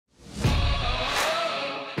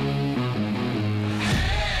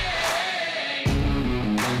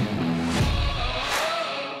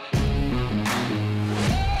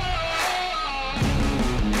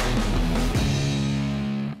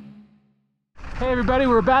Hey everybody,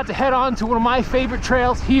 we're about to head on to one of my favorite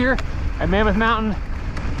trails here at Mammoth Mountain,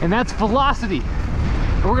 and that's Velocity.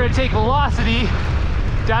 And we're gonna take Velocity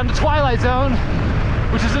down to Twilight Zone,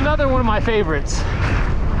 which is another one of my favorites.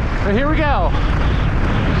 So here we go.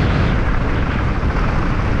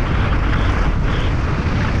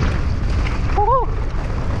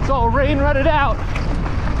 Woo-hoo. It's all rain rutted out.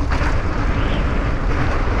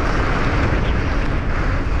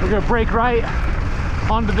 We're gonna brake right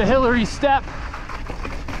onto the Hillary step.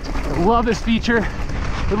 I love this feature.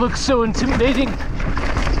 It looks so intimidating,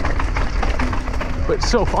 but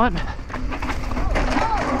so fun.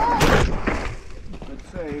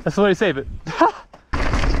 That's the way to save it.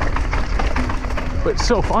 But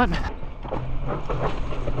so fun.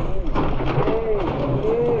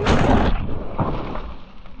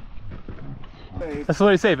 That's the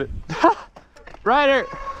way to save it. Ryder!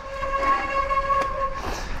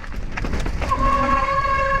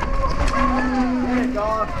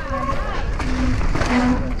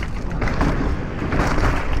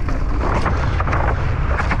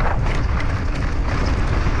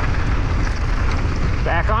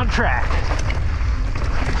 Back on track.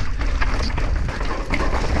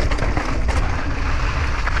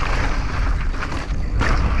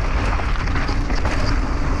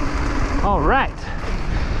 All right,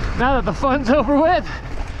 now that the fun's over with,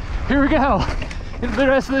 here we go into the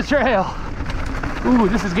rest of the trail. Ooh,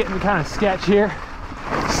 this is getting kind of sketch here.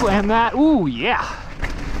 Slam that. Ooh, yeah.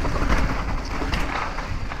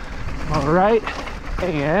 All right,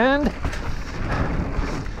 and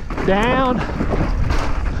down.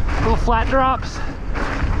 Little flat drops.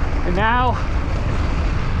 And now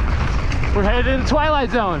we're headed into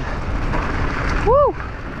Twilight Zone. Woo!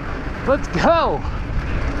 Let's go.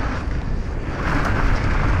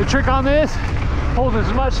 The trick on this, hold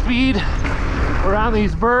as much speed around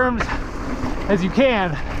these berms as you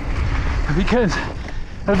can, because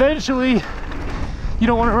eventually you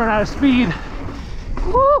don't want to run out of speed.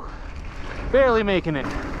 Woo! Barely making it.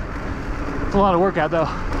 It's a lot of workout though.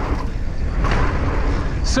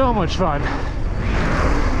 So much fun.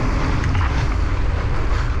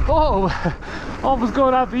 Oh, almost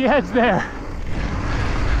going off the edge there.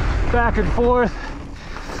 Back and forth.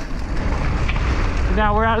 And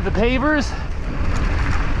now we're out of the pavers.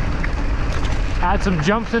 Add some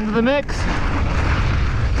jumps into the mix.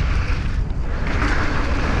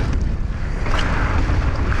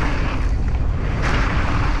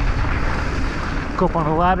 Go up on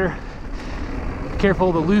a ladder.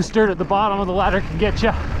 Careful, the loose dirt at the bottom of the ladder can get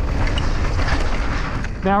you.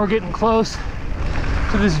 Now we're getting close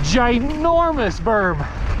to this ginormous berm.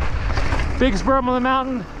 Biggest berm on the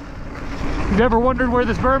mountain. If you've ever wondered where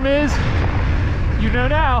this berm is, you know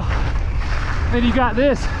now. Then you got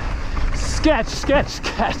this. Sketch, sketch,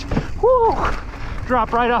 sketch. Woo!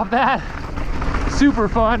 Drop right off that. Super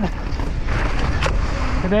fun.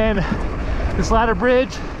 And then this ladder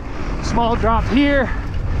bridge, small drop here.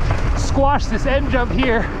 Squash this end jump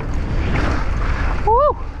here.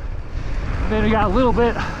 Woo! And then we got a little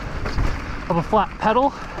bit of a flat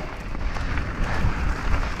pedal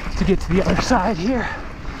to get to the other side here.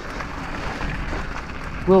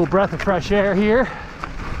 Little breath of fresh air here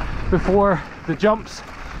before the jumps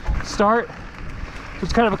start. So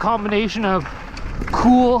it's kind of a combination of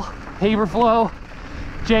cool paver flow,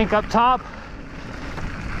 jank up top,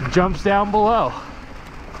 jumps down below.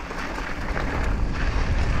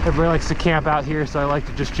 Everybody likes to camp out here, so I like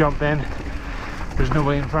to just jump in. There's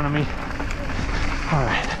nobody in front of me. All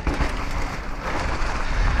right.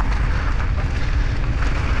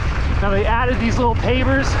 Now they added these little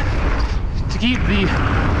pavers to keep the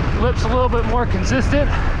lips a little bit more consistent.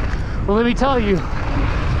 But let me tell you,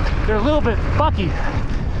 they're a little bit bucky.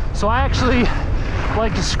 So I actually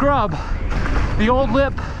like to scrub the old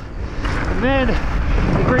lip, and then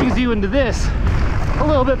it brings you into this a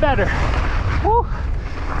little bit better. Woo!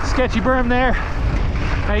 Sketchy berm there.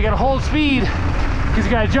 Now you gotta hold speed because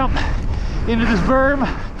you gotta jump into this berm,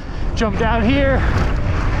 jump down here,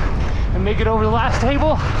 and make it over the last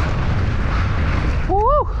table.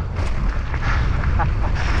 Woo!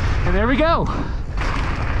 And there we go.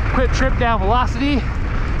 Quick trip down Velocity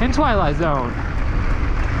in Twilight Zone.